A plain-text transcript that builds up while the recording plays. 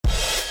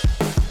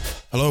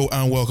Hello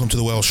and welcome to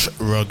the Welsh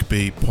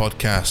Rugby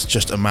Podcast.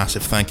 Just a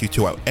massive thank you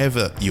to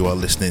whoever you are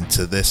listening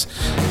to this.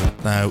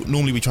 Now,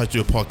 normally we try to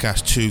do a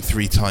podcast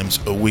 2-3 times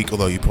a week,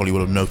 although you probably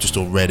will have noticed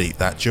already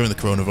that during the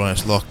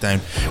coronavirus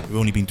lockdown, we've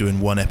only been doing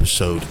one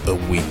episode a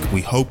week. We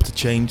hope to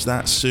change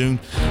that soon.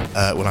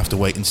 We'll have to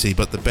wait and see,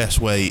 but the best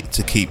way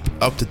to keep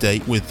up to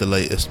date with the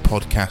latest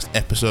podcast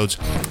episodes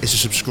is to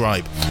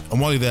subscribe. And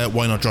while you're there,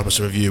 why not drop us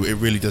a review? It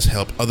really does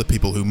help other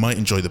people who might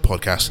enjoy the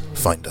podcast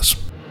find us.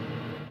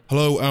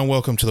 Hello and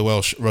welcome to the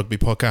Welsh Rugby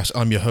Podcast.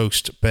 I'm your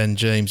host, Ben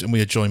James, and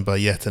we are joined by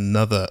yet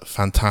another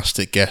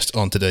fantastic guest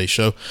on today's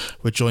show.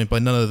 We're joined by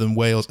none other than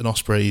Wales and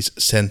Ospreys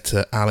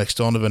centre Alecs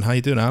Donovan. How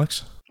you doing,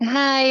 Alex?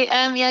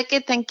 Hi, yeah,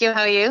 good, thank you.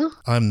 How are you?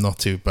 I'm not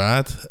too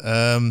bad.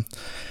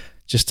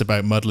 Just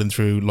about muddling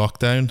through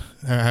lockdown.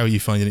 How are you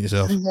finding it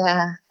yourself?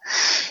 Yeah,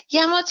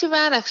 I'm not too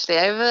bad actually.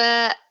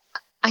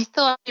 I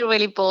thought I'd be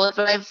really bored,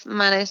 but I've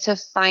managed to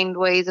find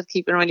ways of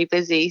keeping really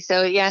busy.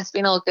 So yeah, it's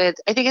been all good.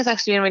 I think it's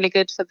actually been really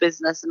good for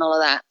business and all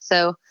of that.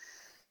 So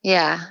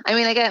yeah, I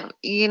mean,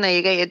 you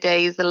get your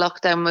days, the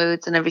lockdown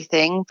moods and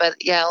everything,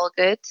 but yeah, all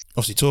good.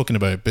 Obviously, talking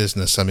about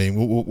business, I mean,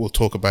 we'll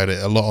talk about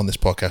it a lot on this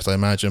podcast, I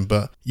imagine,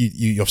 but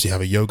you obviously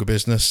have a yoga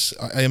business.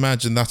 I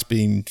imagine that's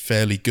been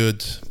fairly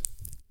good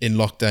in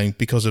lockdown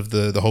because of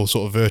the whole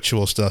sort of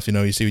virtual stuff,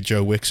 you see with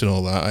Joe Wicks and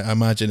all that. I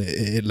imagine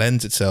it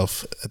lends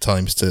itself at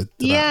times to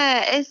yeah,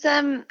 that. It's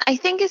I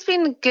think it's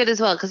been good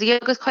as well because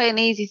yoga is quite an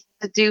easy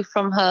to do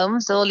from home.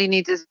 So all you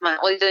need is mat.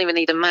 Well, you don't even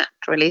need a mat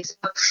really. So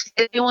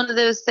it's been one of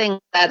those things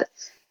that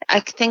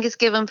I think it's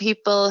given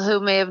people who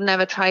may have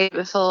never tried it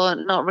before,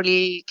 not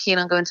really keen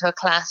on going to a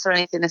class or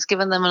anything. It's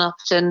given them an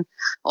option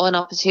or an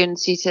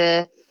opportunity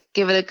to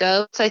give it a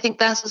go. So I think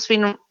that's what's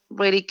been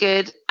really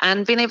good,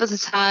 and being able to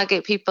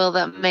target people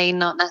that may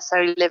not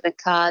necessarily live in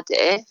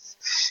Cardiff.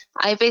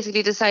 I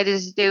basically decided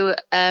to do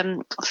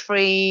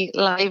free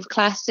live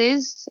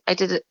classes. I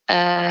did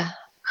I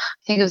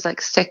think it was like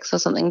 6 or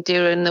something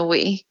during the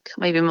week,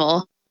 maybe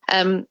more,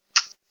 and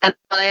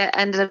I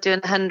ended up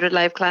doing 100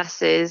 live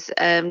classes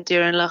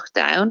during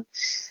lockdown,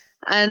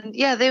 and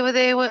yeah, they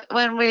went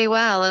really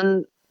well.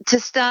 And to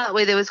start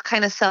with, it was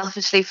kind of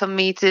selfishly for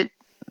me to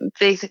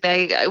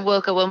basically, I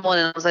woke up one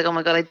morning and I was like, oh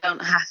my god, I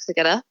don't have to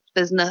get up.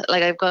 There's no,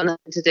 like, I've got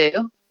nothing to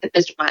do.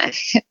 It's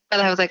dramatic.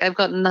 But I was like, I've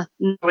got no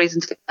reason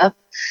to get up.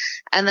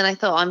 And then I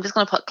thought, I'm just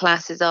going to put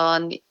classes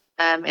on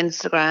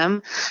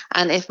Instagram.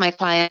 And if my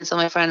clients or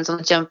my friends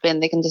want to jump in,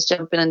 they can just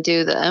jump in and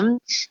do them.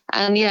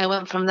 And yeah, I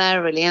went from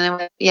there really. And I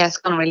went, yeah, it's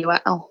gone really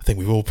well. I think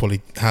we've all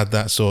probably had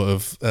that sort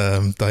of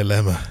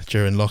dilemma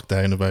during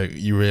lockdown about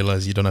you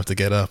realise you don't have to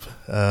get up.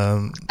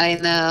 I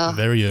know.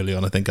 Very early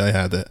on, I think I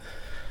had it.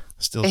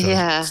 Still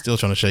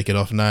trying to shake it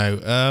off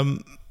now.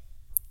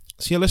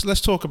 So yeah, let's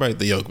talk about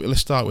the yoga.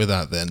 Let's start with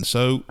that then.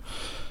 So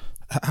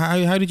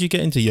how did you get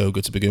into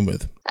yoga to begin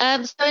with?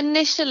 So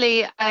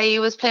initially I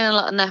was playing a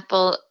lot of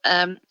netball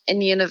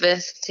in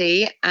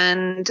university,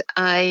 and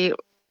I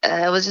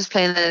was just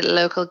playing a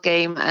local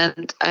game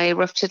and I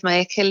ruptured my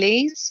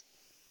Achilles.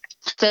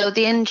 So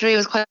the injury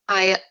was quite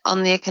high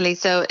on the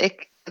Achilles. So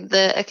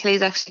the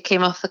Achilles actually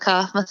came off the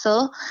calf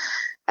muscle.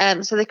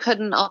 So they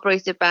couldn't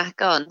operate it back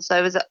on. So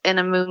I was in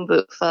a moon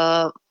boot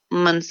for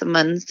months and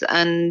months,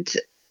 and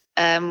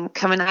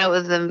coming out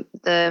of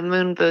the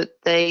moon boot,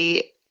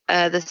 the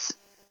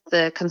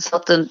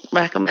consultant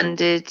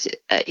recommended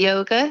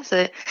yoga.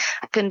 So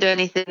I couldn't do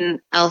anything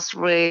else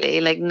really,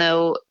 like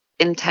no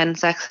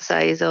intense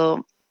exercise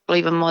or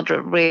even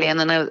moderate really. And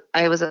then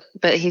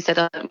but he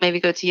said, maybe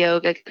go to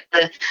yoga, get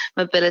the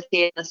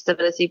mobility and the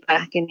stability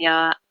back in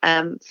your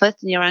foot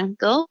and your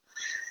ankle.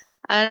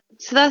 And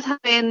so that's how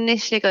I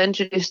initially got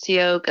introduced to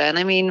yoga. And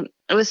I mean,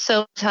 it was so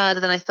much harder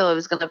than I thought it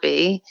was going to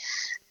be.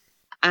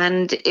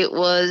 And it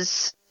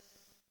was,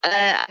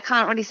 I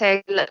can't really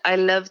say I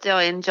loved it or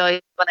I enjoyed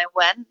it when I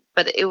went,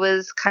 but it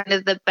was kind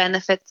of the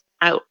benefits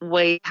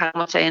outweighed how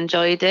much I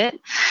enjoyed it.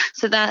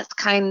 So that's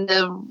kind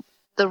of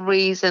the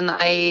reason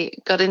I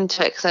got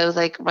into it, because I was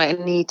like, right,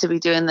 I need to be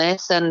doing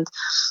this. And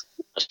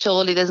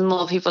surely there's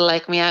more people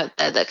like me out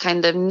there that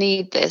kind of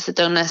need this, that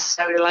don't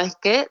necessarily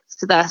like it.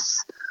 So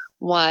that's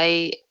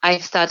why I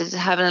started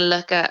having a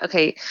look at,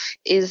 okay,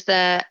 is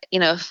there, a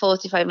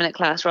 45-minute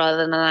class rather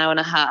than an hour and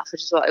a half,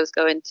 which is what I was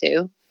going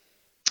to.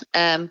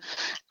 And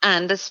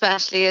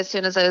especially as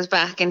soon as I was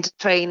back into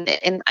training,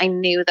 I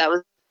knew that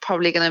was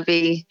probably going to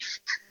be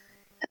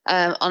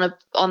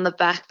on the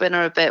back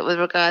burner a bit with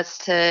regards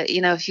to,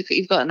 if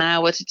you've got an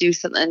hour to do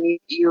something,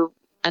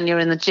 and you're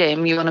in the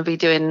gym, you want to be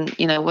doing,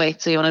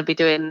 weights, so you want to be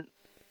doing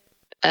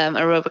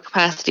aerobic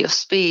capacity or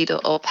speed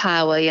or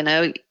power,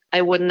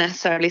 I wouldn't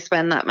necessarily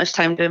spend that much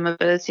time doing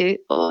mobility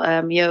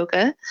or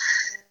yoga.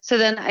 So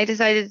then I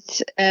decided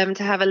to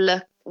have a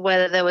look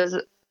whether there was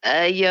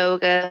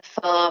yoga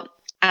for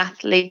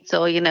athletes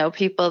or,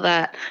 people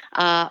that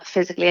are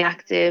physically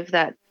active,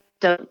 that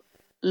don't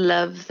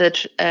love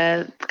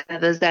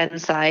the Zen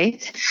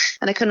side.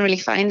 And I couldn't really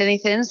find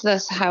anything. So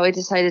that's how I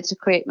decided to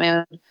create my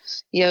own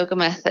yoga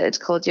method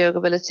called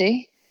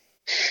Yogability.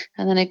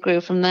 And then it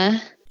grew from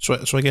there.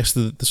 So I guess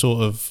the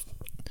sort of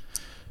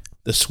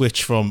the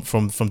switch from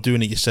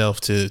doing it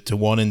yourself to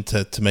wanting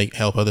to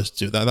help others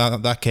do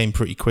that came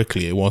pretty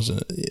quickly. It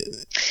wasn't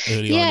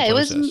early on in the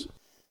process.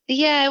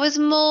 It was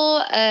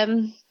more.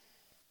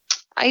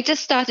 I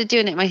just started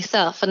doing it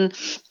myself, and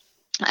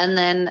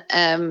then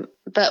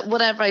but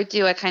whatever I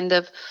do, I kind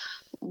of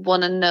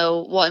want to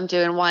know what I'm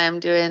doing, why I'm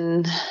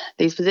doing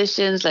these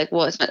positions, like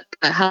what's going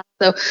to help.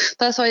 So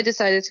that's why I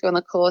decided to go on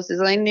the courses,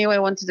 and I knew I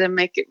wanted to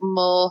make it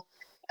more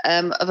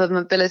of a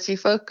mobility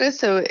focus.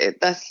 So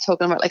that's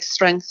talking about like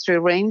strength through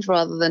range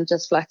rather than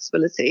just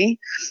flexibility.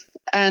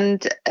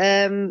 And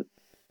I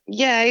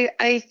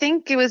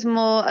think it was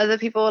more other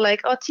people were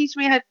like, oh, teach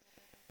me how,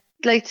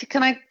 like,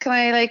 can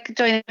I like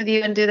join in with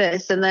you and do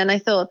this? And then I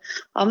thought,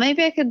 oh,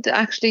 maybe I could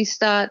actually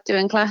start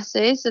doing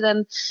classes. So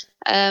then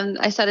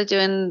I started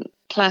doing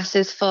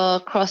classes for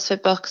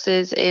CrossFit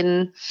boxes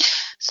in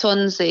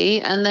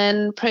Swansea, and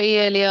then pretty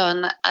early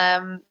on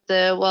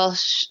the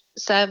Welsh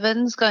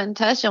Sevens got in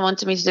touch and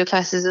wanted me to do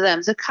classes with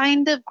them. So it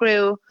kind of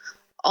grew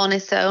on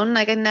its own.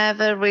 Like I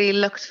never really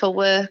looked for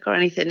work or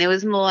anything. It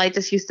was more I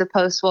just used to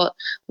post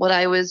what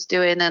I was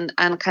doing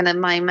and kind of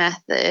my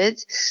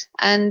method.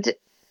 And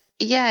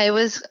yeah, it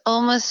was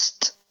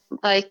almost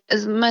like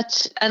as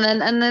much, and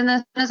then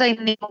as soon as I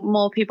knew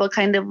more people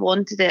kind of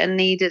wanted it and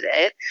needed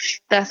it,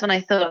 that's when I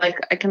thought like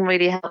I can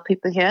really help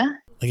people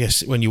here. I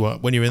guess when you're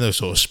in those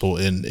sort of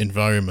sporting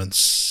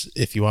environments,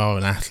 if you are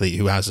an athlete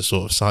who has a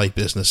sort of side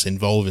business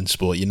involving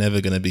sport, you're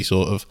never going to be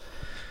sort of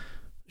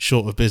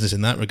short of business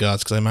in that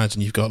regards, because I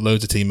imagine you've got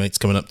loads of teammates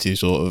coming up to you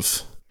sort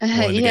of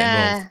wanting to get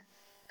involved.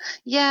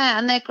 Yeah,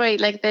 and they're great.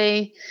 Like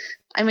they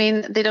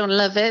don't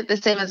love it the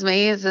same as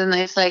me, and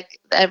it's like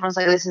everyone's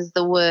like, this is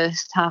the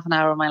worst half an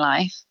hour of my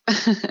life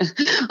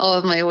or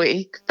of my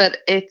week. But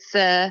it's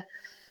and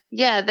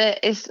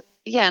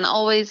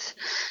always,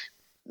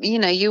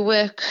 you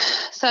work.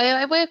 So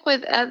I work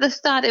with, at the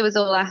start it was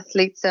all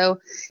athletes, so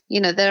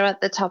they're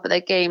at the top of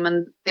their game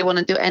and they want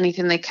to do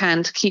anything they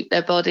can to keep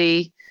their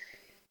body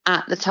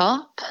at the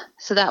top.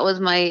 So that was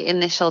my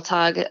initial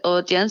target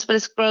audience, but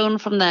it's grown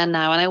from there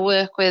now, and I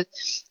work with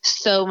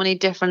so many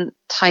different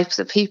types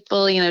of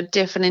people,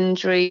 different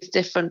injuries,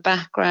 different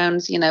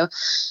backgrounds,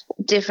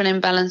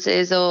 different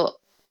imbalances. Or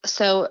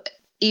so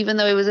even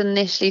though it was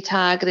initially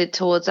targeted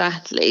towards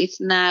athletes,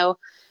 now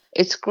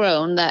it's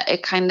grown that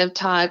it kind of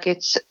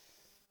targets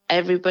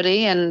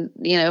everybody, and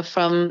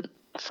from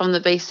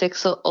the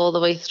basics all the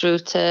way through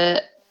to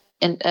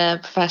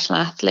professional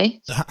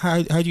athletes.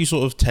 How do you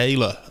sort of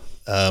tailor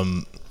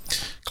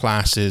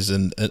classes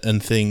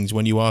and things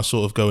when you are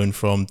sort of going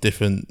from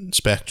different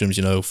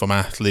spectrums, from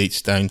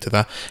athletes down to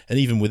that, and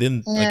even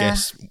within, I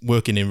guess,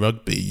 working in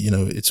rugby,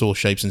 it's all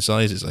shapes and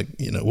sizes. Like,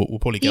 we'll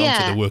probably get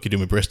onto the work you're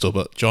doing with Bristol,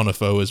 but John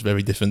Afoe is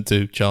very different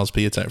to Charles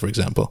Piatek, for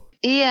example.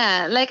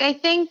 Yeah, like I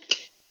think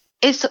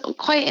it's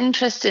quite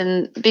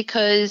interesting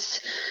because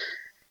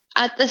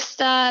at the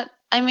start,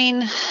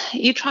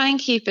 you try and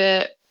keep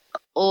it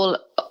all,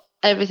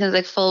 everything's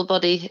like full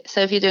body.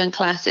 So if you're doing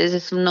classes,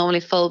 it's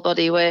normally full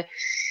body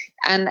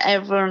and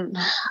everyone,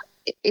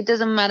 it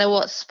doesn't matter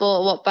what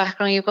sport, what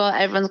background you've got,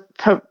 everyone's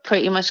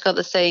pretty much got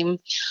the same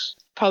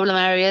problem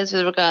areas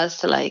with regards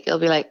to like, it'll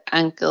be like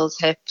ankles,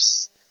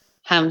 hips,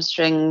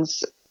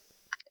 hamstrings,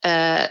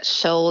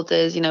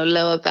 shoulders,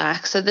 lower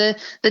back. So the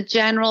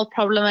general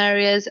problem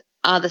areas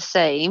are the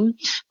same.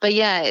 But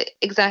yeah,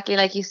 exactly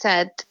like you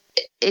said,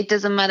 it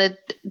doesn't matter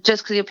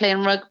just because you're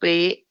playing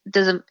rugby.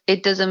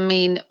 It doesn't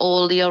mean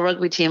all your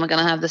rugby team are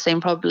going to have the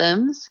same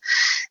problems,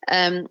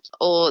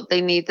 or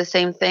they need the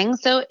same thing.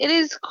 So it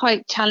is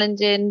quite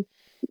challenging,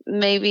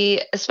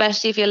 maybe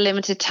especially if you're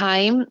limited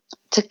time,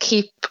 to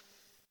keep,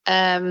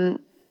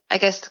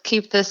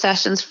 keep the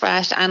sessions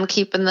fresh and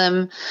keeping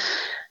them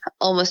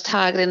almost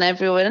targeting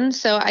everyone.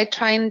 So I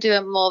try and do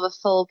it more of a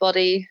full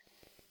body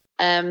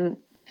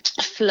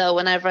flow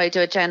whenever I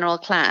do a general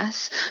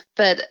class,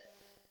 but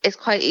it's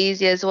quite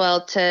easy as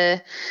well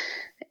to,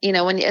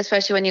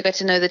 especially when you get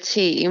to know the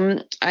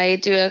team. I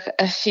do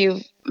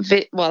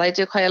I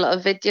do quite a lot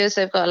of videos.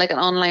 So I've got like an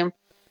online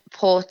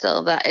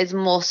portal that is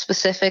more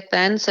specific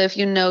then. So if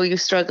you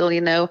struggle,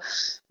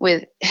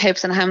 with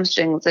hips and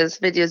hamstrings, there's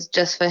videos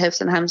just for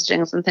hips and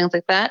hamstrings and things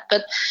like that.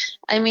 But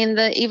even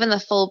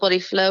the full body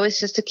flow is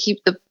just to keep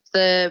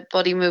the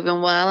body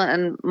moving well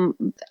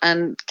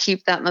and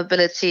keep that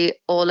mobility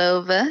all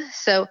over.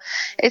 So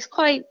it's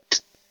quite,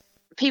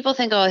 people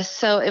think, oh,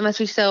 it must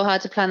be so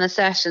hard to plan the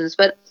sessions,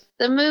 but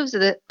the moves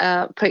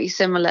are pretty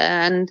similar,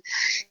 and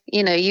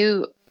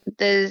you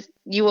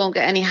won't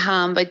get any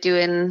harm by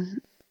doing,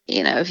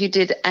 if you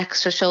did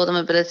extra shoulder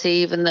mobility,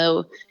 even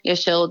though your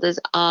shoulders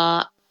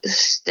are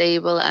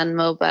stable and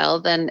mobile,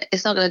 then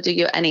it's not going to do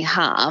you any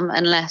harm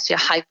unless you're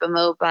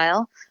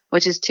hypermobile,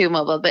 which is too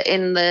mobile. But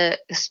in the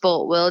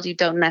sport world, you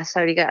don't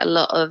necessarily get a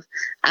lot of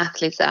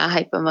athletes that are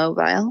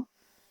hypermobile.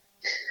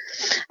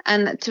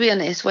 And to be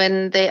honest,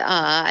 when they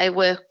are, I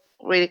work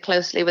really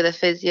closely with the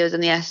physios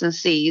and the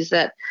S&Cs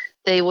that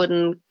they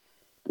wouldn't,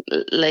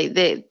 like,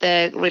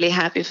 they're really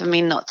happy for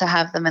me not to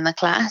have them in the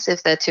class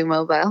if they're too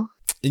mobile.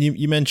 And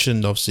you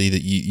mentioned obviously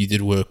that you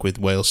did work with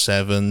Wales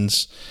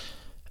Sevens.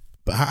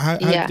 But how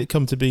did it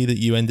come to be that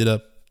you ended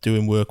up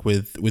doing work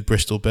with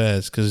Bristol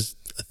Bears? Because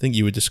I think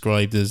you were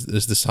described as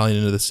the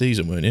signing of the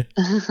season, weren't you?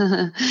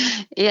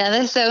 Yeah,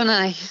 they're so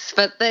nice.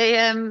 But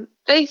they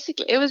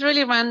basically, it was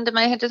really random.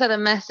 I had just had a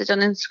message on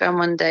Instagram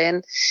one day,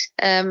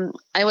 and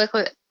I work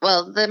with,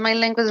 my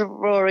link was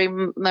Rory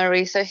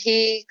Murray, so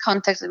he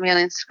contacted me on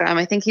Instagram.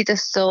 I think he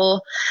just saw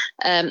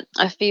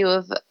a few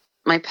of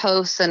my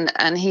posts,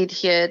 and he'd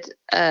heard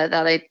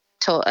that I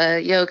taught a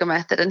yoga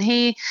method, and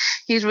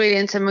he's really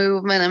into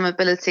movement and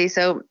mobility.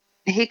 So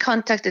he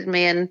contacted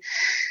me and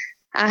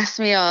asked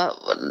me,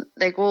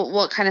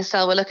 what kind of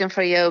style we're looking for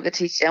a yoga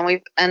teacher,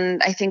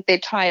 and I think they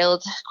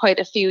trialed quite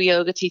a few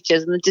yoga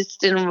teachers, and it just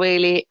didn't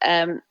really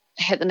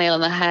hit the nail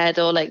on the head,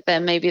 or like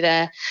maybe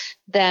their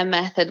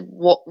method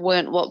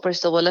weren't what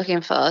Bristol were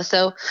looking for.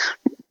 So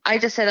I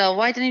just said,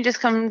 why don't you just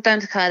come down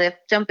to Cardiff,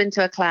 jump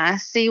into a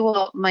class, see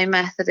what my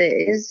method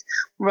is,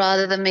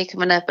 rather than me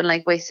coming up and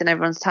like wasting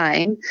everyone's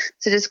time.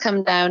 So just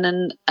come down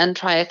and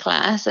try a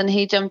class. And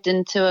he jumped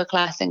into a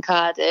class in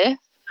Cardiff.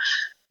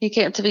 He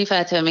came, to be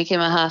fair to him, he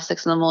came at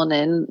 6:30 in the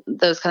morning,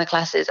 those kind of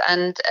classes.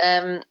 And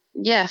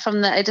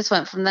from there, I just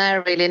went from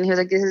there really. And he was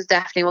like, this is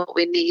definitely what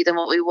we need and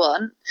what we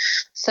want.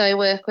 So I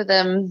work with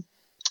them.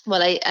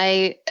 Well,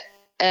 I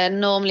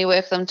normally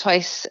work with them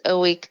twice a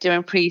week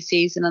during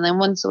pre-season, and then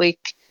once a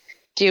week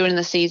during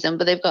the season,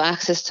 but they've got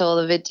access to all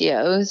the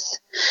videos.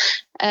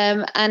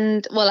 At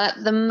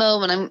the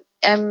moment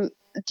I'm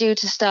due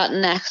to start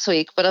next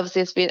week, but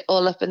obviously it's been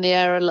all up in the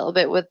air a little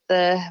bit with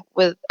I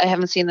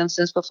haven't seen them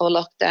since before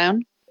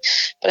lockdown,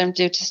 but I'm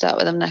due to start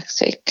with them next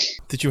week.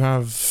 Did you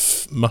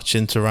have much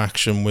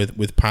interaction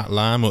with Pat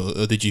Lamb,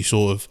 or did you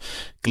sort of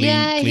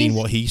glean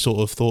what he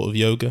sort of thought of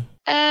yoga?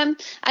 I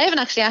haven't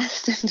actually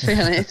asked him, to be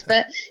honest,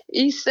 but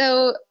he's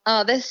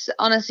this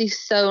honestly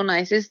so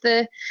nice.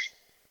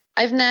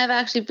 I've never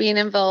actually been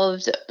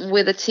involved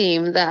with a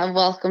team that have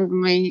welcomed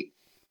me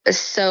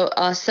so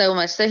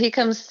much. So he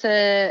comes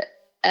to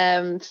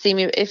see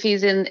me if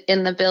he's in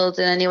the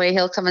building anyway.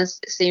 He'll come and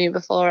see me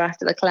before or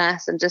after the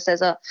class and just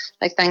says,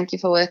 thank you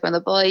for working with the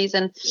boys.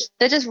 And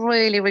they're just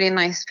really, really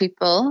nice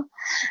people.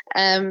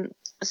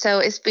 So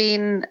it's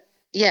been,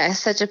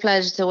 such a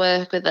pleasure to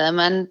work with them.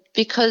 And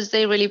because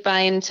they really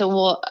buy into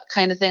what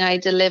kind of thing I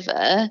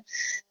deliver,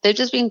 they've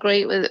just been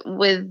great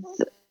with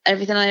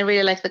everything. I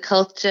really like the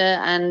culture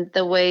and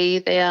the way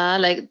they are.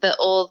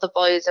 All the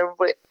boys are,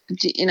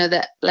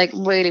 they're like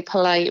really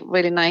polite,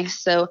 really nice.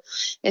 So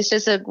it's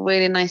just a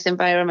really nice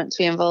environment to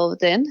be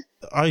involved in.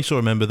 I sort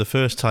of remember the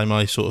first time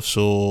I sort of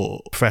saw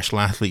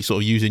professional athletes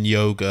sort of using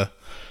yoga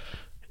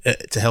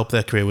to help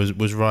their career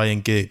was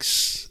Ryan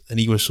Giggs, and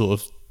he was sort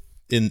of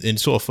in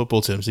sort of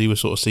football terms, he was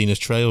sort of seen as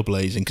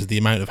trailblazing because the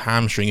amount of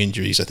hamstring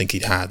injuries I think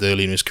he'd had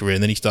early in his career,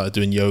 and then he started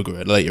doing yoga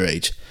at a later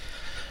age.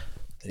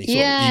 He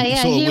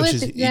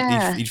wishes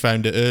he'd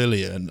found it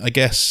earlier. And I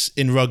guess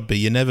in rugby,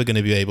 you're never going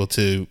to be able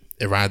to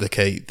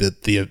eradicate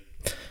a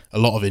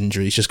lot of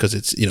injuries just because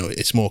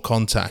it's more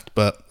contact.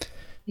 But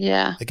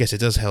I guess it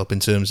does help in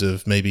terms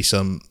of maybe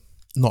some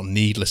not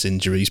needless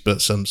injuries, but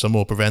some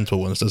more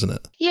preventable ones, doesn't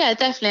it? Yeah,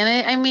 definitely.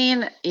 And I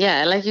mean,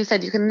 like you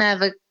said, you can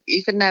never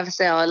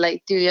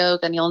say, do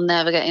yoga and you'll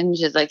never get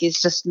injured.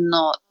 It's just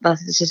not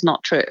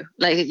true.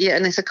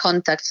 And it's a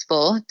contact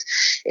sport.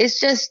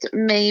 It's just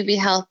maybe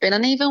helping.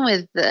 And even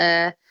with,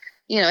 it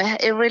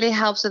really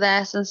helps with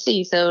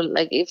S&C. So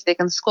if they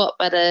can squat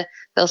better,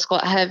 they'll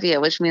squat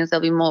heavier, which means they'll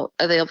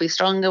be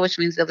stronger, which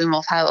means they'll be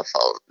more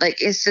powerful.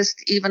 It's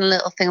just even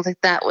little things like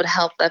that would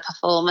help their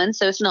performance.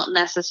 So it's not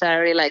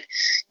necessarily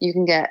you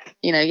can get,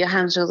 your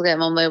hamstrings will get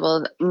more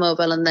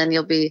mobile and then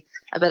you'll be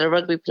a better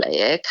rugby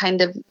player.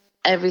 Kind of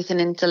everything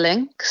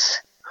interlinks.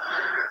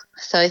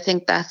 So I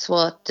think that's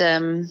what,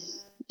 and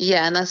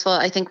that's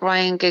what I think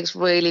Ryan Giggs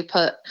really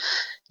put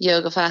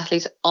yoga for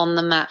athletes on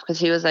the map, because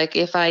he was like,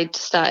 if I'd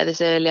started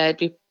this early, I'd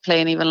be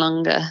playing even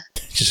longer.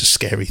 It's just a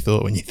scary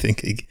thought when you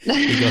think he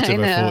got to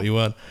about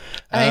 41.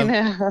 I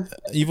know.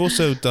 You've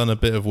also done a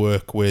bit of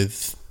work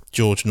with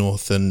George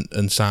North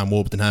and Sam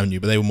Warburton, haven't you?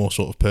 But they were more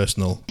sort of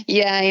personal.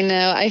 Yeah, I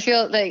know. I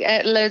feel like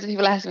loads of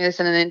people ask me this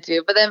in an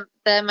interview, but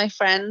they're my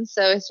friends,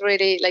 so it's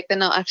really they're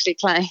not actually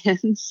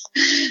clients.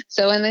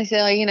 So when they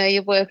say,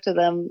 you've worked with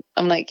them,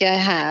 I'm like, yeah, I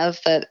have,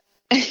 but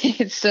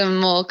it's some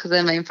more because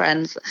they're my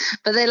friends.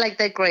 But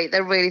they're great.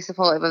 They're really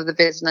supportive of the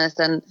business,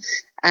 and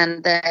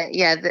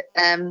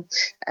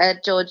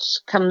George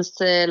comes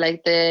to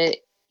the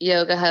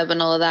yoga hub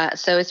and all of that.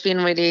 So it's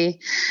been really,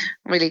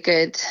 really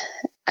good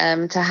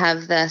to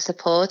have their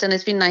support, and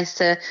it's been nice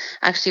to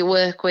actually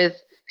work with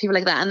people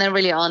like that, and they're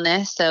really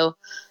honest. So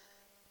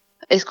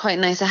it's quite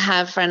nice to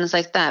have friends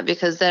like that,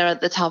 because they're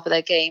at the top of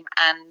their game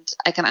and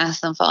I can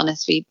ask them for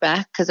honest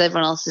feedback, because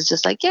everyone else is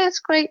just yeah, it's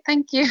great,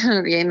 thank you.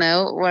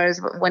 Whereas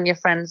when your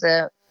friends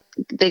are,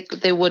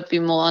 they would be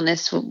more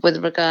honest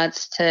with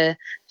regards to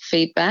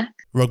feedback.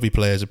 Rugby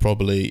players are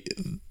probably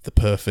the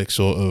perfect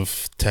sort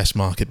of test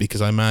market,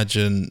 because I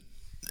imagine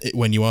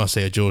when you are,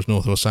 say, a George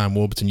North or Sam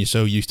Warburton, you're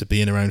so used to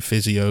being around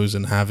physios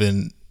and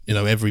having,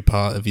 every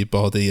part of your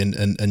body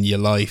and your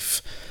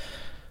life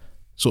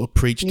sort of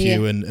preach to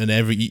you, and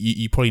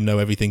you probably know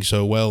everything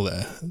so well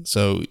there.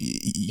 So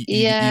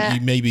you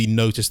maybe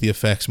notice the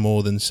effects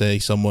more than, say,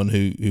 someone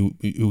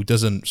who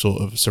doesn't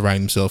sort of surround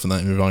himself in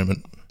that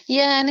environment.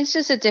 Yeah, and it's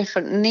just a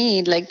different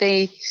need. Like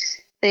they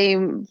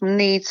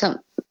need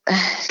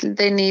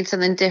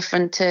something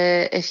different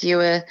to if you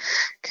were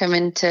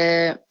coming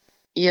to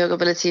yoga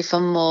ability for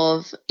more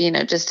of,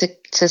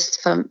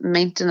 just for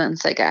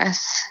maintenance, I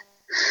guess.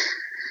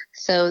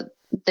 So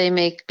they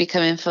may be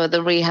coming for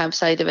the rehab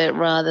side of it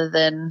rather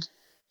than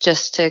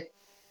just to,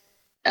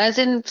 as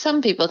in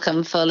some people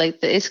come for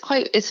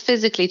it's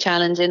physically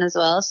challenging as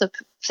well. So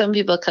some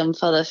people come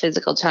for the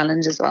physical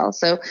challenge as well.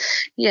 So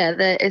yeah,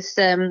 it's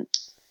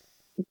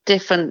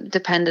different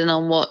depending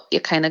on what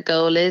your kind of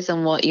goal is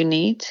and what you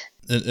need.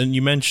 And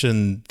you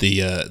mentioned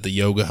the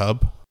Yoga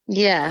Hub.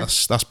 Yeah,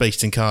 that's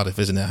based in Cardiff,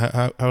 isn't it?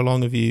 How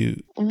long have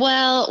you?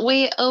 Well,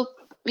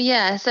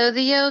 so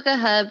the Yoga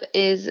Hub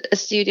is a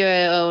studio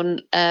I own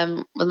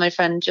with my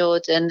friend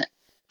Jordan.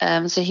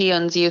 So he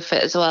owns YouFit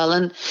as well,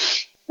 and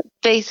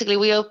basically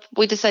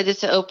we decided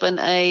to open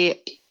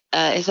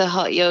it's a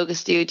hot yoga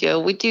studio.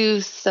 We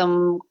do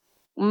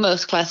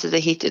most classes are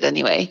heated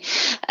anyway.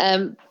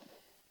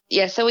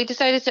 So we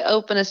decided to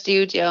open a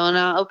studio, and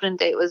our opening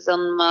date was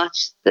on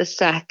March the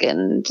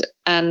 2nd,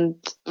 and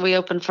we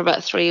opened for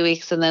about 3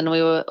 weeks, and then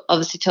we were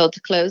obviously told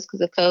to close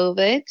because of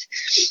COVID.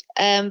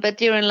 But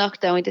during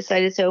lockdown, we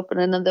decided to open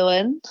another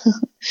one.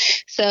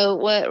 So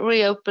we're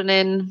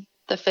reopening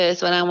the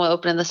first one, and we're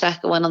opening the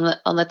second one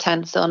on the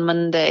 10th, so on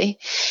Monday.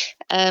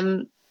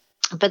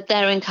 But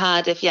they're in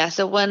Cardiff, yeah.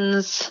 So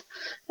one's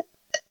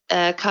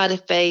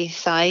Cardiff Bay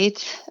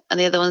side, and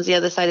the other one's the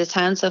other side of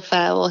town, so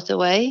Fairwater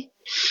Way.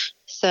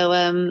 So,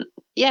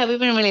 we've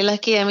been really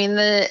lucky. I mean,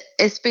 it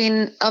was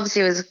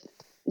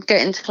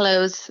getting to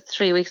close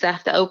 3 weeks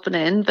after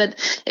opening,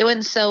 but it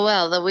went so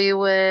well that we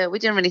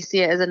didn't really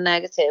see it as a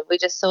negative. We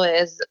just saw it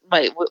as,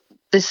 right,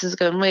 this is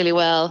going really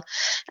well,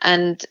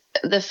 and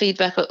the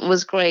feedback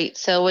was great.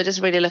 So we're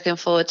just really looking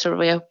forward to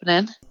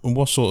reopening. And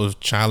what sort of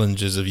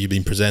challenges have you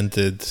been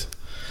presented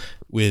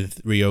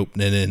with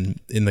reopening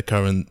in the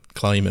current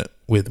climate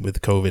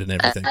with COVID and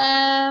everything?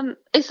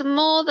 It's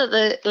more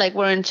that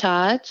we're in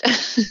charge.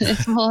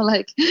 It's more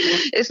like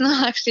it's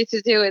not actually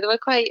to do with.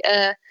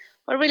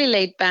 We're really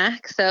laid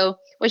back, so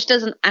which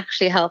doesn't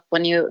actually help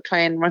when you try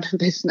and run a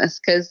business,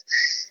 because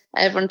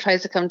everyone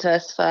tries to come to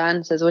us for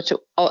answers, which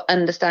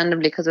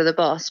understandably because we're the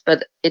boss,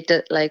 but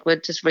we're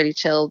just really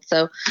chilled.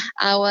 So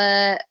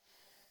our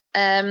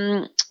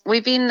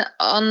we've been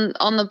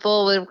on the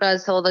ball with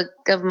regards to all the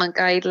government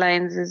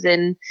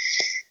guidelines,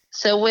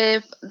 so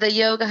with the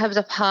Yoga Hubs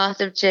are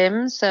part of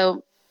gyms,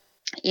 so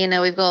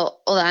we've got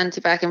all the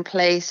anti-bac in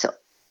place,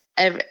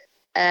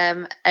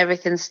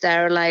 everything's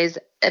sterilised.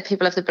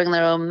 People have to bring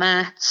their own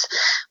mats.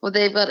 Well,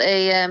 they've got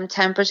a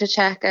temperature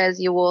checker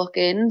as you walk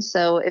in,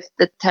 so if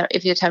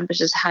your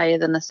temperature is higher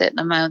than a certain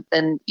amount,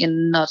 then you're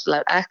not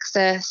allowed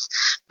access.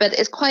 But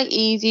it's quite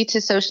easy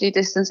to socially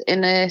distance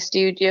in a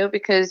studio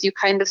because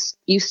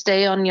you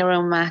stay on your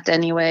own mat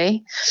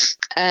anyway.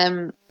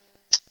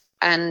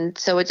 And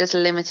so we're just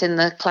limiting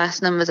the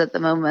class numbers at the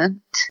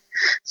moment.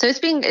 So it's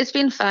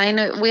been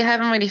fine. We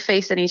haven't really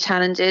faced any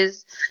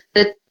challenges.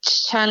 The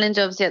challenge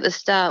obviously at the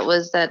start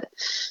was that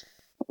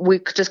we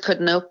just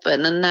couldn't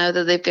open, and now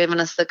that they've given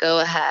us the go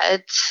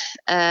ahead,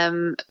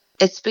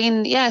 it's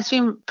been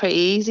pretty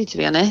easy, to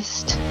be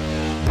honest.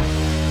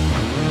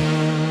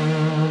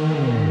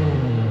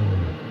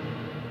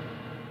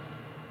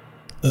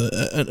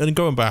 And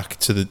going back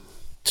to the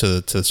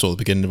sort of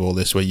beginning of all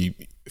this, where you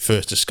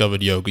first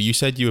discovered yoga, you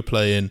said you were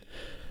playing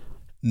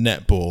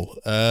netball.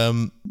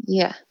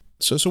 Yeah.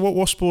 So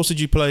what sports did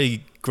you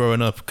play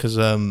growing up? Because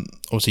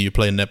obviously you're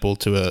playing netball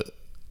to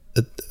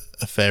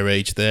a fair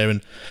age there,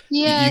 and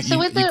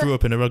you grew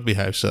up in a rugby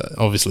house,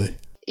 obviously.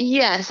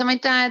 Yeah. So my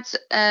dad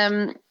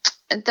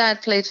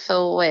played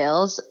for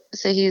Wales,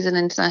 so he's an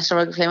international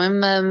rugby player. My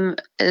mum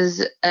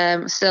is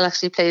still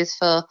actually plays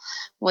for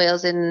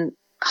Wales in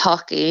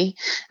hockey,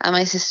 and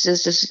my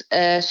sister's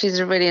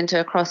she's really into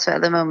her CrossFit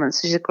at the moment,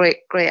 so she's a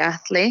great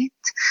athlete.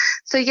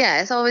 So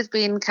yeah, it's always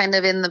been kind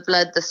of in the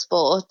blood, the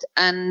sport.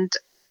 And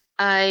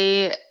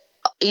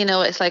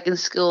it's like in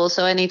school,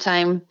 so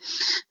anytime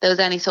there was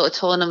any sort of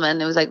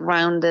tournament, it was like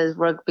rounders,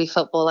 rugby,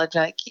 football,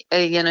 to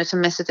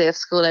miss a day of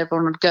school,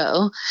 everyone would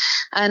go.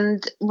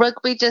 And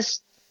rugby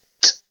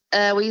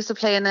we used to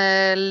play in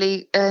a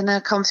league, in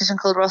a competition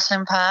called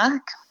Rosslyn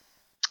Park,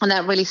 and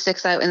that really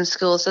sticks out in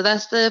school. So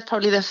that's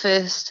probably the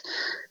first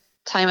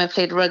time I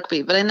played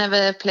rugby, but I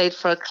never played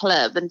for a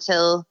club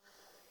until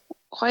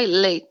quite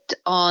late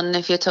on,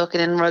 if you're talking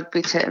in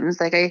rugby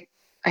terms. Like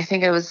I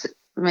think I was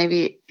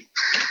maybe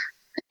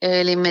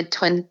early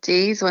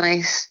mid-20s when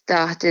I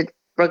started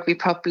rugby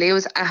properly. It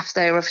was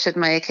after I ruptured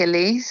my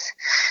Achilles.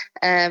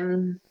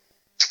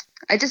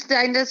 I just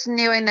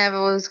knew I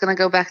never was going to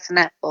go back to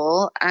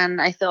netball,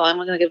 and I thought I'm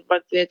going to give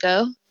rugby a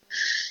go.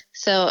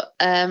 So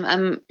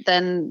then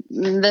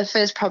the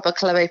first proper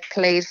club I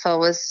played for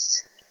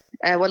was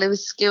Well, it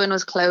was Skewin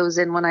was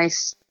closing when I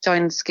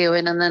joined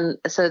Skewin, and then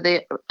so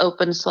they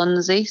opened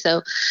Swansea,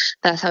 so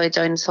that's how I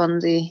joined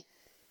Swansea.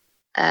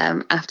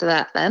 After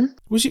that, then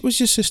was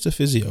your sister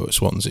physio at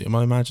Swansea? Am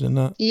I imagining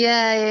that?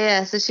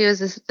 Yeah. So she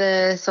was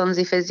the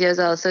Swansea physio as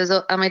well. So it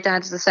was, and my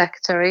dad's the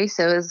secretary,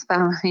 so it was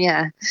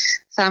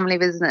family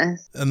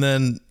business. And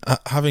then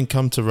having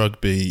come to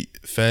rugby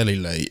fairly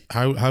late,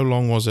 how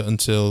long was it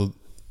until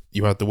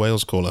you had the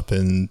Wales call up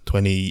in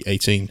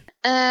 2018?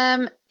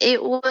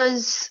 It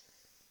was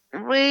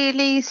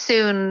really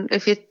soon.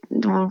 If you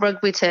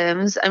rugby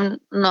terms, I'm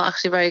not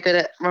actually very good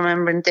at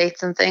remembering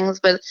dates and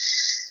things, but.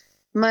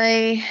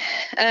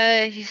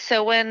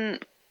 So when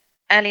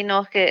Ellie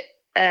Knockett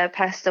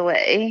passed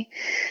away,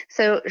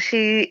 so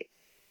she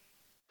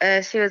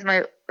was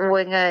my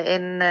winger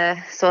in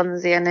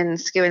Swansea and in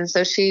Skewin.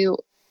 So she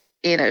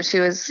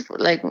was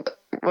like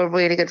a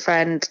really good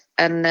friend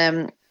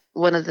and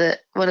one of the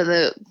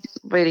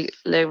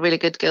really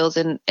good girls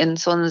in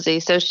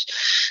Swansea.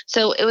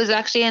 So it was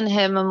actually in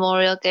her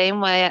memorial game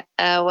where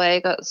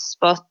I got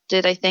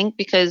spotted, I think,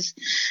 because.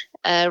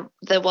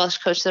 The Welsh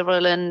coach, the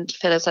Roland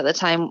Phillips at the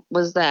time,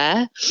 was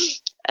there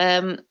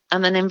and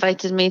then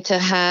invited me to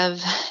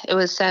have, it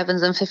was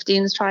 7s and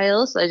 15s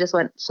trials. So I just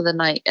went for the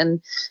night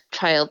and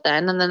trialed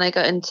then. And then I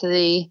got into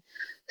the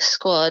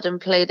squad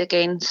and played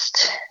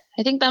against,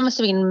 I think that must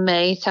have been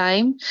May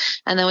time.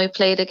 And then we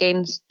played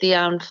against the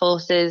armed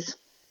forces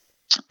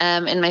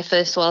in my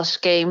first Welsh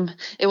game.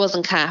 It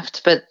wasn't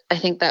capped, but I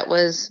think that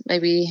was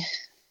maybe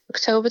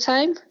October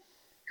time.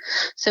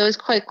 So it was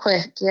quite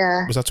quick,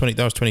 yeah. Was that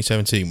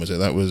 2017? Was it?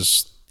 That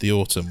was the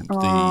autumn.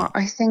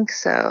 I think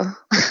so.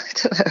 I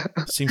don't know.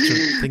 I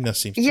think that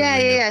seems.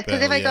 Yeah.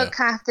 Because if I got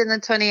capped in the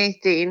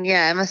 2018,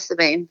 yeah, it must have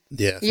been.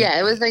 Yeah.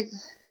 It was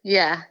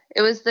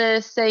it was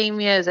the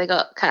same year as I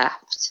got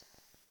capped,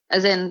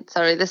 as in,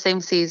 sorry, the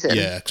same season.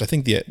 Yeah, because I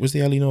think was the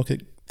Ellie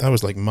Knockett. That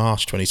was like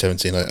March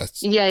 2017.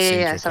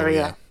 Sorry,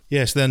 yeah.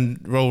 Yes, then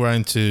roll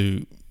round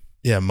to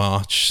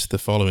March the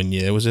following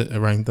year. Was it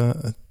around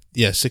that?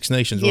 Yeah, Six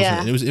Nations,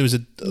 wasn't it? It was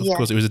of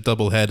course, it was a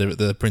double header at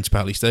the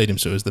Principality Stadium,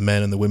 so it was the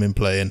men and the women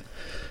playing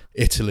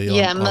Italy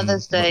on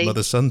Mother's Day.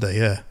 Mother's Sunday,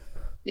 yeah.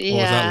 What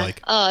was that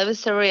like? Oh, it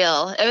was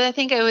surreal. I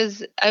think I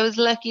was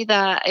lucky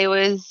that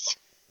it's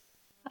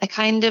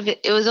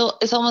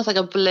almost like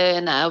a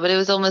blur now, but it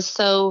was almost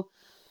so,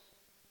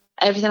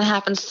 everything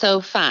happened so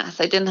fast.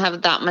 I didn't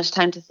have that much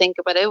time to think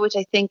about it, which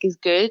I think is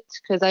good,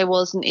 because I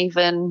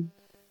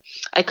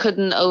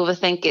couldn't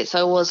overthink it, so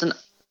I wasn't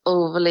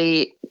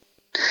overly,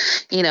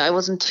 I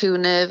wasn't too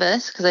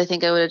nervous, because I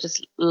think I would have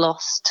just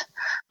lost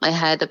my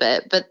head a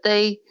bit. But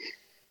it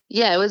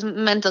was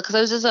mental,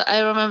 because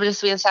I remember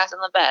just being sat on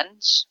the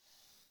bench,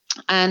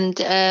 and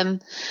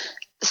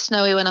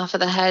Snowy went off for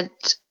the head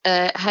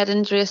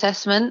injury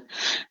assessment,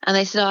 and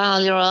they said, "Oh,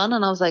 Al, you're on,"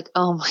 and I was like,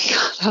 "Oh my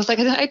god!" I was like,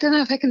 "I don't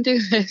know if I can do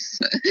this,"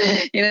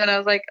 and I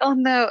was like, "Oh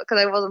no," because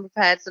I wasn't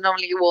prepared. So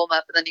normally you warm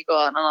up and then you go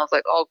on, and I was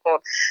like, "Oh god!"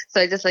 So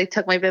I just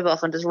took my bib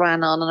off and just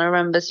ran on. And I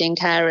remember seeing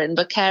Karen,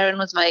 but Karen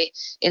was my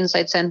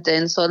inside centre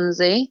in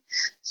Swansea.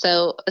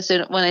 So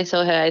when I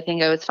saw her, I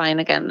think I was fine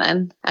again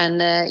then.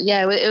 And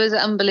it was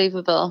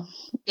unbelievable.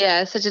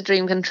 Yeah, it's such a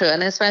dream come true,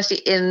 and especially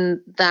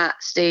in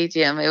that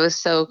stadium, it was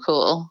so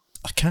cool.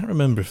 I can't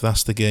remember if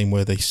that's the game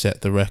where they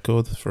set the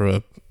record for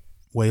a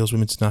Wales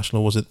Women's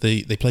National. Was it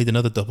they played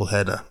another double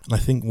header? And I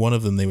think one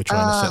of them they were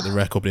trying to set the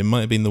record, but it might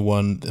have been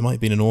it might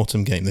have been an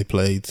autumn game they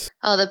played.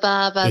 Oh, the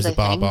Barbars. It was the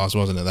Barbars,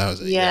 wasn't it? That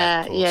was it.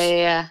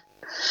 Yeah.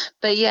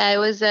 But it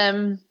was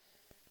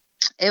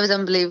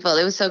unbelievable.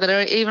 It was so good.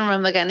 I even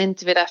remember getting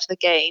interviewed after the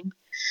game.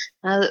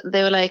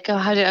 They were like, "Oh,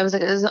 I was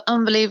like, it was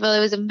unbelievable. It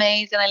was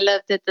amazing. I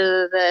loved it."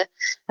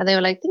 And they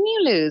were like, "Didn't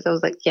you lose?" I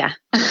was like, "Yeah."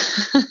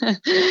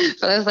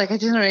 But I was like, I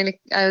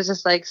was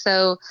just like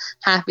so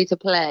happy to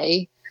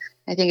play.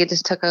 I think it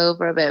just took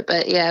over a bit.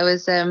 But yeah, it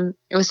was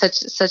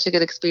such a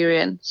good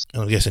experience.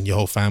 I'm guessing your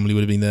whole family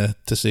would have been there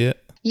to see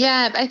it.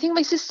 Yeah, I think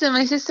my sister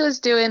was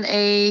doing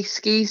a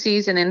ski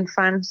season in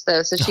France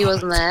though, so she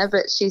wasn't there,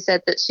 but she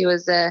said that she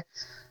was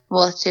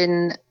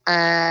watching,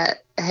 her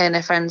and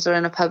her friends were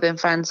in a pub in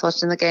France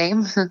watching the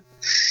game.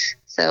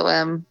 So,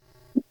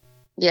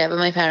 but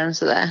my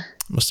parents were there.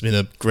 Must have been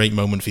a great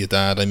moment for your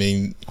dad. I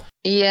mean,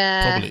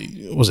 yeah.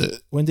 Probably, was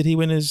it, when did he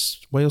win his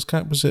Wales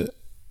cap? Was it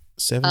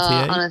 78?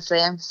 Oh, honestly,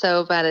 I'm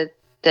so bad at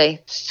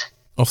dates.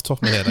 Off the top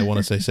of my head, I want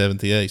to say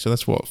 78. So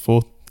that's what,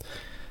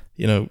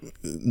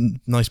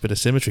 nice bit of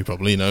symmetry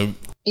probably,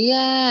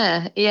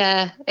 Yeah.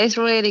 It's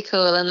really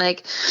cool. And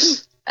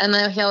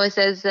then he always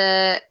says,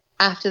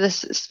 after the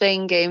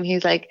Spain game,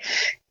 he's like,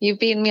 "You've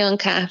beaten me on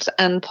caps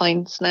and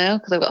points now,"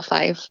 because I've got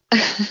 5.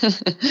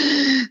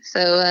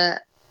 So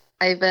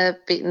I've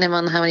beaten him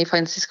on how many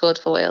points he scored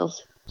for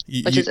Wales.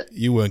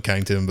 You weren't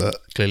counting, but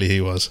clearly he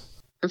was.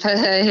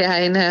 Yeah,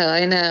 I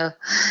know.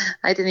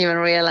 I didn't even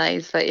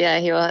realise, but yeah,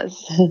 he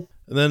was.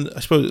 And then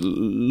I suppose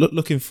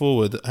looking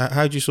forward,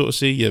 how do you sort of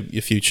see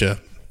your future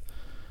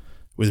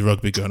with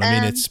rugby going? I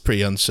mean, it's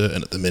pretty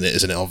uncertain at the minute,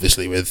 isn't it?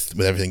 Obviously, with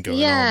everything going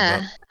on.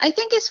 Yeah, I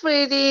think it's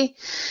really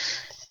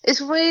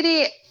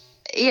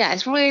yeah,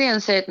 it's really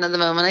uncertain at the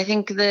moment. I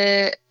think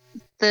the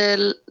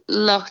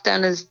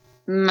lockdown has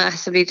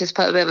massively just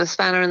put a bit of a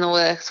spanner in the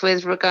works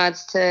with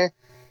regards to,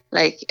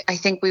 like, I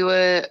think we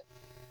were,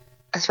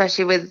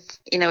 especially with,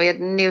 we had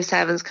new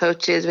sevens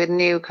coaches, we had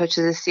new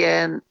coaches this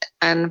year,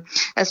 and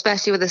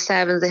especially with the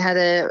sevens, they had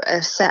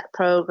a set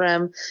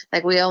program.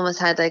 Like, we almost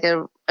had like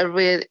a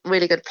really,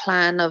 really good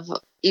plan of,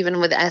 even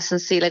with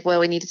S&C, like where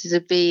we needed to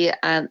be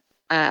and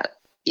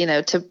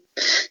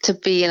to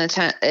be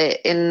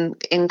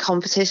in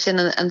competition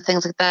and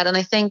things like that. And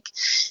I think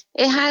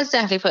it has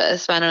definitely put a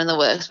spanner in the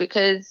works,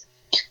 because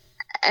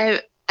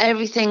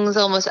everything's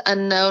almost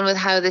unknown with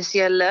how this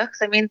year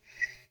looks. I mean,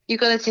 you've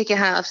got to take your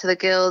hat off to the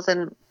girls,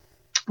 and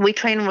we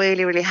train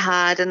really, really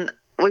hard, and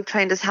we've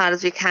trained as hard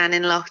as we can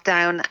in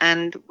lockdown,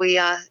 and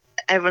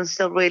everyone's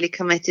still really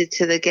committed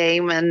to the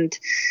game, and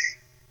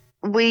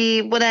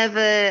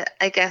whatever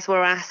I guess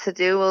we're asked to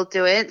do, we'll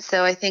do it.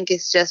 So I think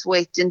it's just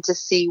waiting to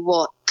see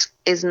what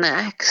is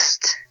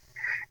next.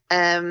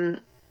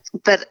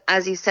 But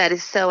as you said,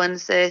 it's so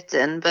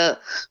uncertain,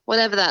 but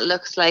whatever that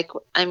looks like,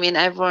 I mean,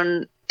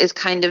 everyone is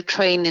kind of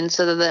training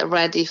so that they're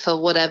ready for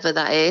whatever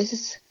that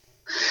is.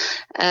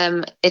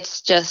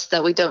 It's just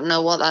that we don't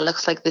know what that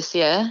looks like this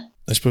year.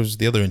 I suppose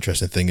the other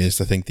interesting thing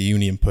is, I think the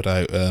union put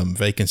out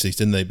vacancies,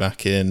 didn't they,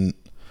 back in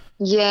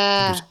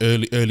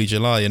early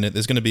July, and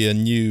there's going to be a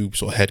new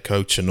sort of head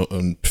coach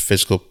and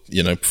physical,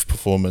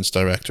 performance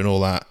director and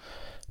all that.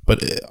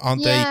 But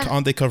aren't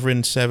they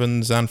covering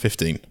sevens and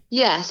 15?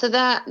 Yeah, so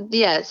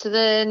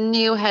the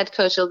new head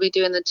coach will be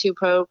doing the two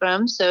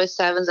programs, so it's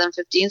sevens and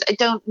 15s. I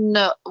don't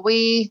know.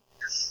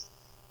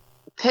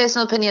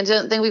 Personal opinion, I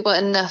don't think we've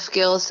got enough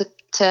girls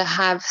to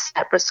have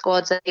separate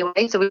squads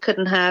anyway, so we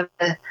couldn't have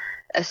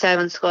a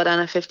 7 squad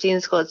and a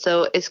 15 squad.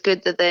 So it's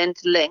good that they're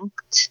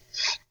interlinked.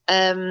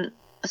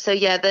 So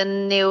yeah, the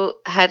new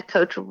head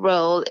coach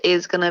role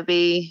is going to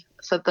be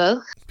for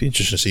both. Be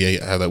interesting to see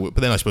how that works.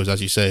 But then I suppose,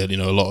 as you say, a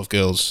lot of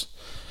girls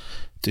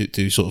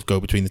do sort of go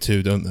between the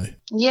two, don't they?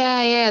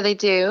 Yeah, they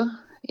do.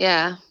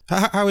 Yeah.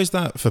 How is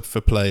that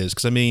for players?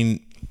 Because I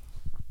mean,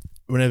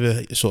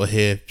 whenever you sort of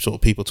hear sort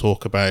of people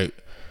talk about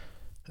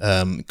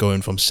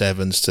going from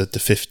sevens to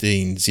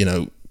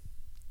 15s,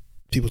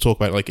 people talk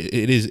about, like,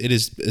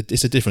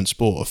 it's a different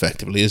sport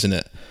effectively, isn't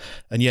it?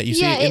 And yet you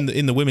see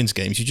in the women's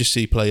games, you just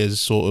see players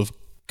sort of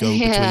go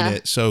between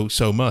it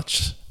so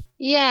much.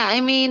 Yeah, I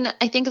mean,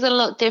 I think it's a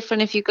lot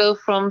different if you go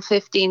from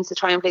 15s to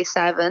try and play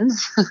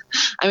sevens.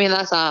 I mean,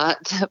 that's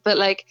art. But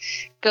like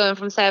going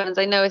from sevens,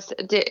 I know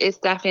it's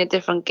definitely a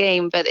different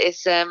game, but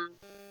it's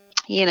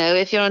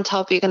if you're on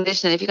top of your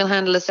conditioning, if you can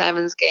handle a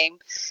sevens game,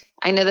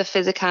 I know the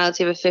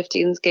physicality of a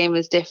 15s game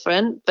is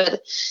different,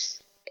 but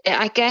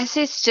I guess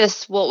it's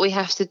just what we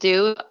have to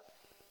do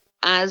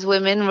as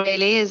women,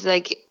 really, is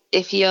like,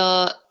 if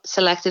you're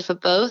selected for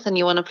both and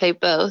you want to play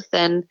both,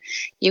 then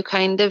you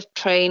kind of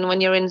train.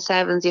 When you're in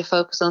sevens, you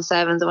focus on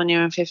sevens, and when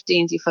you're in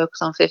 15s, you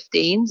focus on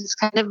 15s. It's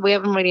kind of, we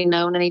haven't really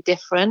known any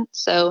different.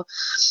 So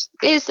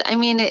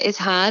it's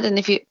hard, and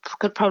if you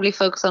could probably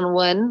focus on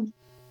one,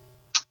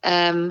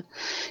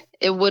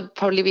 it would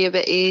probably be a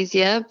bit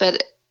easier.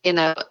 But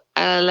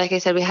like I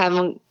said, we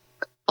haven't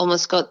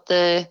almost got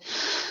the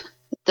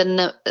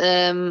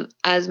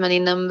as many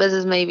numbers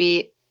as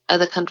maybe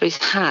other countries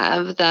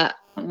have, that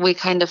we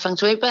kind of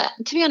fluctuate. But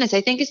to be honest,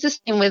 I think it's the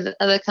same with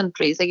other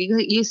countries. Like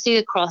you see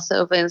a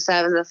crossover in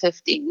sevens and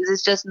 15s.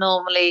 It's just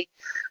normally,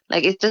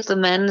 like, it's just the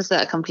men's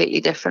that are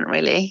completely different,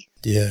 really.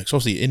 Yeah, because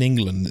obviously in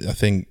England, I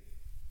think,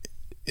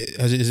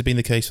 has it been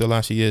the case for the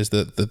last few years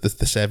that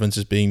the sevens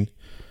has been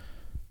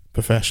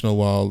professional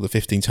while the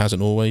 15s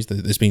hasn't always?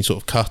 There's been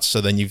sort of cuts,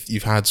 so then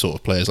you've had sort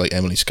of players like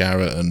Emily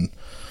Scarrett and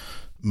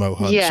Mo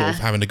Hunt sort of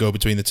having to go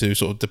between the two,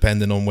 sort of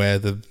depending on where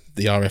the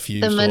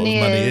RFU sort of money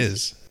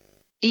is.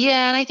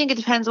 Yeah, and I think it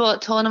depends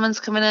what tournament's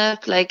coming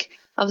up. Like,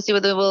 obviously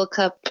with the World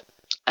Cup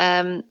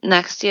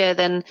next year,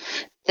 then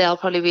they'll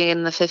probably be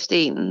in the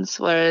 15s,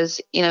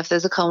 whereas if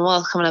there's a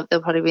Commonwealth coming up,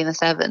 they'll probably be in the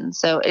 7s.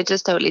 So it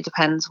just totally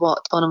depends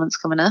what tournament's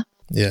coming up.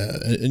 Yeah,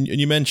 and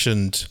you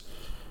mentioned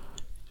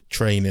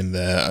training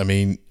there. I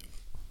mean,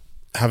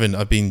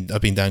 I've been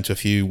down to a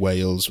few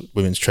Wales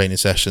women's training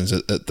sessions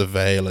at the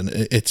Vale, and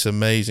it's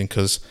amazing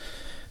because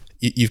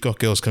you've got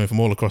girls coming from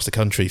all across the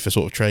country for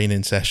sort of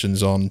training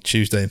sessions on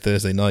Tuesday and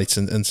Thursday nights,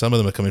 and some of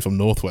them are coming from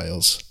North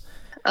Wales.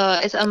 Oh,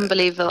 it's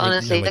unbelievable,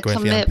 honestly. Like the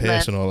commitment,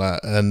 Pierce and all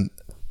that, and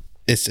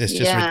it's just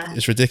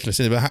it's ridiculous,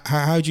 isn't it? But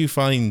how do you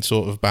find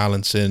sort of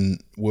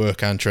balancing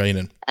work and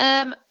training?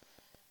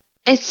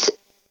 It's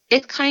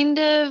kind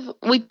of,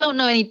 we don't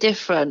know any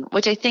different,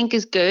 which I think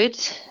is good.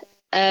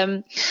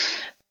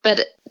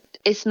 But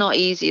it's not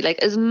easy. Like,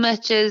 as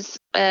much as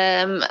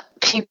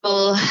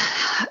people,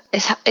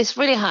 it's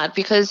really hard,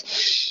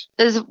 because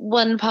there's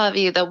one part of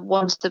you that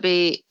wants to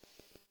be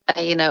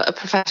a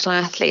professional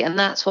athlete, and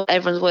that's what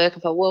everyone's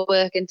working for. We're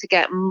working to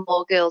get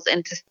more girls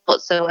into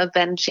sport, so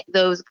eventually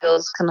those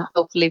girls can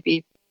hopefully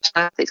be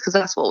athletes, because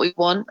that's what we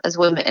want as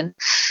women.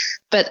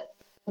 But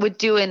we're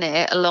doing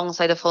it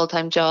alongside a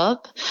full-time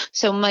job.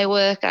 So my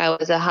work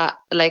hours are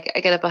I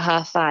get up at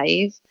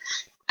 5:30,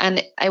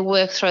 and I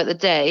work throughout the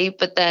day,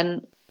 but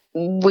then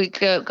we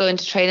go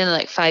into training at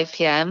like 5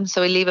 p.m.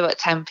 So we leave about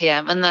 10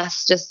 p.m. and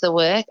that's just the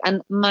work.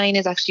 And mine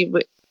is actually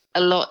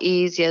a lot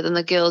easier than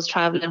the girls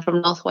traveling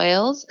from North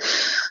Wales.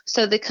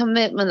 So the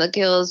commitment the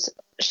girls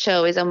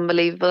show is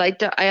unbelievable.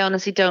 I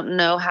honestly don't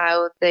know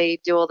how they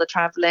do all the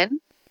traveling.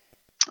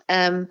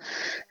 And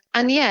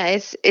yeah,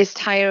 it's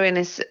tiring.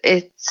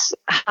 It's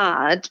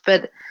hard,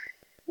 but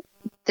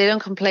they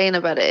don't complain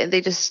about it. They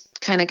just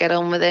kind of get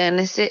on with it. And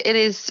it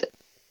is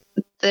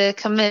the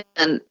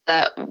commitment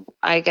that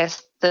I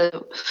guess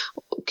the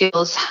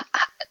girls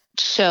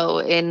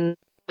show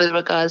with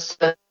regards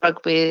to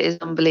rugby is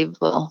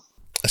unbelievable.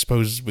 I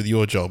suppose with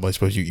your job,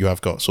 you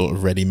have got sort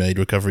of ready-made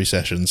recovery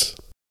sessions.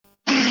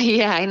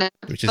 Yeah, I know.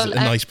 Which is a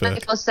nice perk.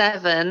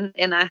 24/7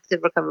 in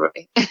active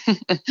recovery,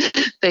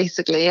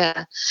 basically.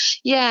 Yeah,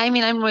 yeah. I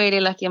mean, I'm really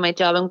lucky in my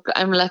job.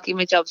 I'm lucky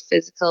my job's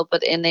physical,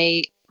 but in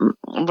a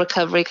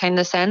recovery kind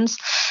of sense.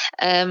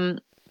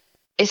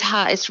 It's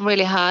hard. It's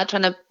really hard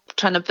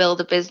trying to build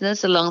a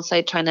business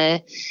alongside trying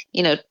to,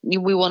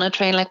 we want to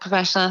train like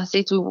professional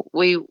athletes.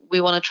 We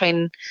want to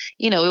train,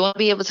 we want to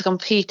be able to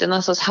compete, and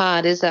that's what's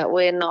hard, is that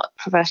we're not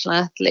professional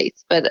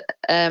athletes, but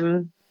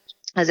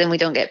as in we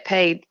don't get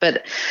paid.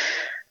 But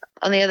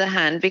on the other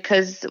hand,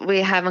 because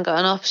we haven't got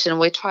an option,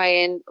 we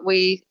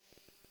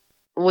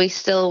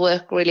still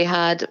work really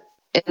hard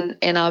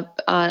in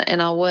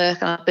our work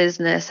and our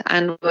business,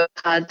 and work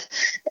hard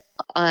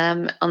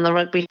on the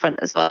rugby front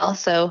as well.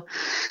 So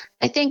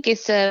I think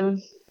it's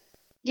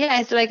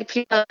it's like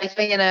people, I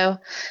think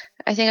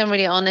I'm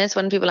really honest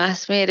when people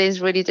ask me. It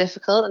is really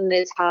difficult and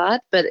it's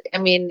hard, but I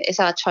mean, it's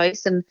our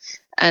choice,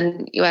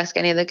 and you ask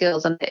any of the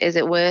girls, and is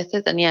it worth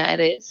it? And yeah, it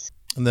is.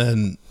 And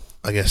then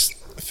I guess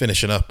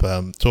finishing up,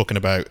 talking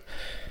about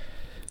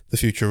the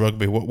future of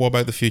rugby, what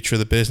about the future of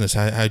the business?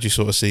 How do you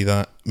sort of see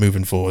that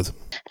moving forward?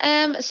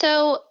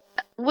 So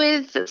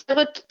I've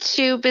got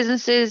two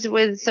businesses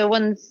so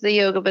one's the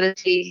yoga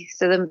ability,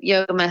 so the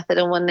yoga method,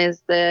 and one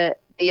is the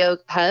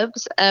yoga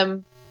hubs.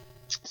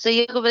 So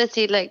yoga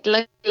ability, like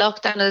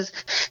lockdown has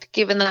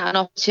given that an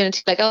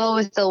opportunity. Like I'll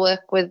always still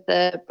work with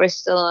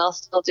Bristol, and I'll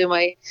still do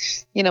my,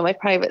 my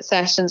private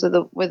sessions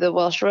with the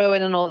Welsh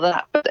rowing and all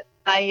that. But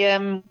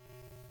I've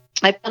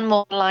done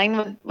more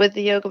online with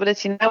the yoga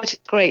ability now, which is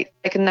great.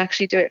 I can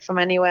actually do it from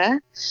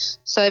anywhere.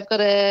 So I've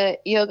got a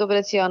yoga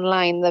ability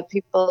online that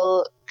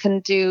people can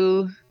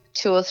do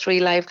 2 or 3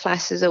 live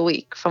classes a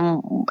week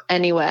from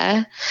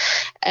anywhere.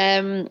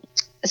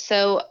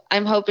 So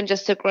I'm hoping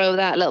just to grow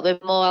that a little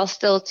bit more. I'll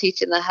still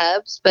teach in the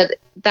hubs, but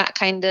that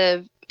kind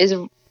of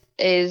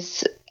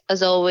is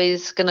as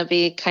always going to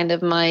be kind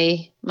of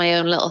my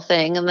own little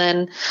thing. And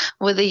then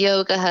with the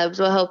yoga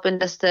hubs, we're hoping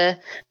just to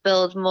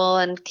build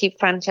more and keep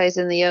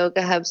franchising the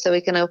yoga hubs so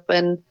we can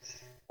open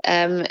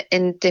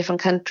in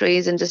different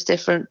countries and just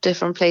different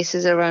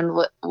places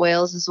around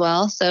Wales as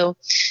well. So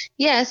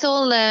yeah, it's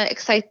all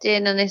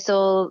exciting, and it's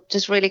all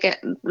just really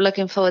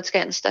looking forward to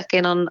getting stuck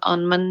in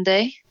on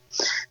Monday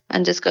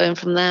and just going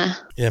from there.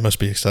 Yeah, it must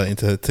be exciting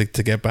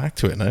to get back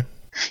to it now.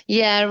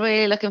 Yeah,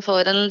 really looking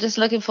forward, and just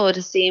looking forward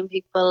to seeing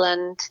people.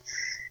 And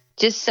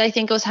just, I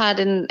think what's hard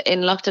in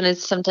lockdown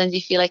is sometimes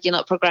you feel like you're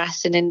not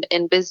progressing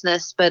in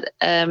business, but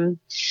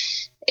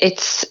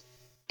it's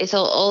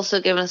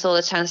also given us all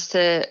a chance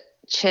to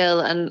chill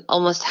and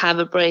almost have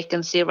a break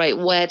and see, right,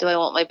 where do I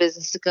want my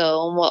business to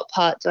go and what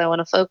part do I want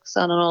to focus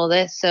on and all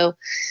this. So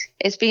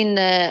it's been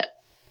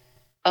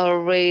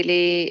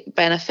really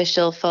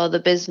beneficial for the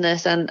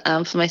business and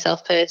for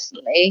myself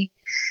personally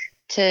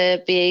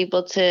to be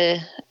able to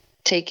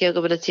take yoga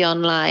ability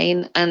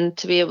online and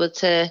to be able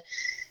to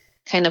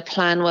kind of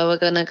plan where we're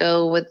going to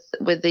go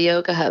with the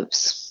yoga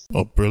hubs.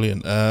 Oh,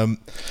 brilliant. I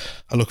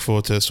look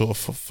forward to sort of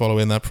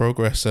following that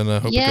progress, and I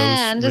hope it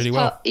goes really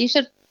well. You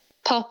should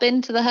pop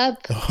into the hub.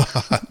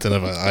 I don't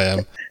know if I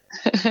am.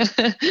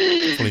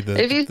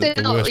 If you think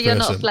you're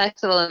not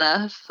flexible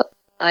enough,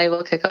 I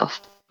will kick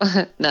off.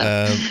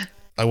 No.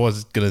 I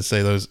was going to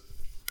say those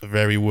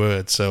very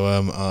words, so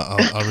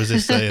I'll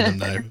resist saying them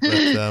now.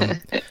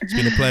 But it's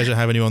been a pleasure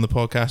having you on the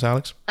podcast,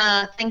 Alex.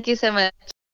 Thank you so much.